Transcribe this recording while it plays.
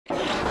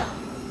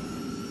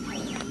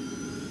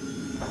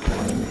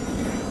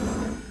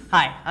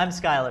Hi, I'm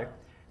Skylar.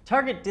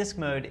 Target Disk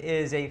Mode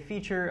is a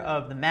feature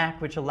of the Mac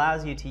which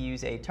allows you to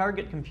use a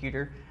target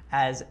computer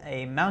as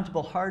a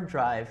mountable hard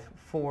drive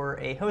for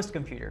a host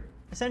computer.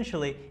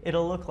 Essentially,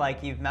 it'll look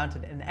like you've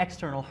mounted an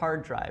external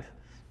hard drive,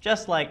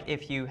 just like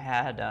if you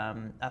had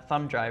a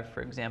thumb drive,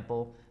 for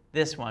example,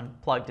 this one,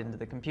 plugged into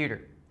the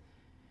computer.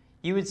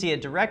 You would see a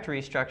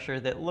directory structure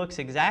that looks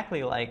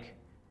exactly like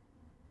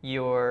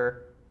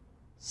your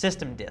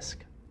system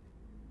disk.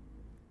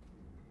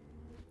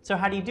 So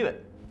how do you do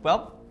it?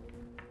 Well,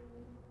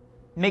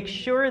 make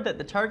sure that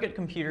the target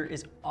computer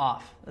is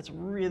off. That's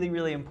really,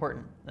 really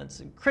important.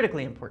 That's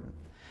critically important.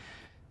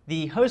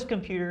 The host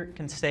computer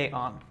can stay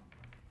on.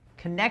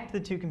 Connect the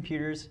two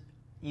computers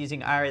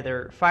using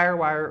either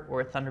FireWire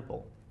or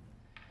Thunderbolt.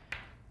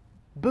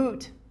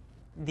 Boot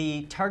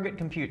the target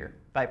computer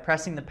by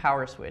pressing the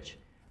power switch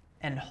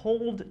and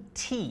hold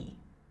T.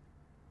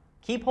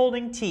 Keep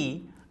holding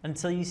T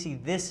until you see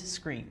this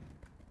screen.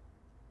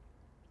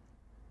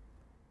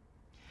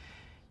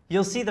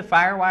 You'll see the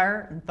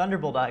FireWire and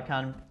Thunderbolt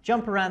icon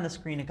jump around the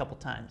screen a couple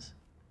times.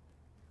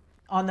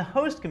 On the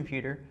host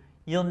computer,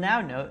 you'll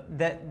now note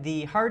that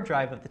the hard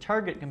drive of the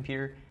target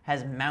computer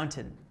has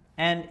mounted,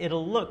 and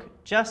it'll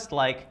look just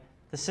like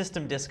the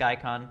system disk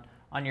icon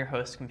on your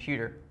host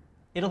computer.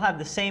 It'll have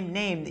the same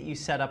name that you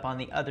set up on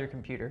the other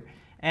computer,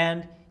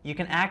 and you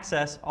can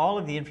access all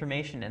of the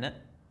information in it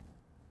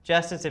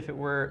just as if it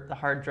were the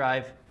hard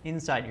drive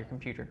inside your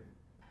computer.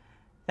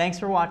 Thanks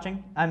for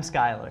watching. I'm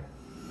Skylar.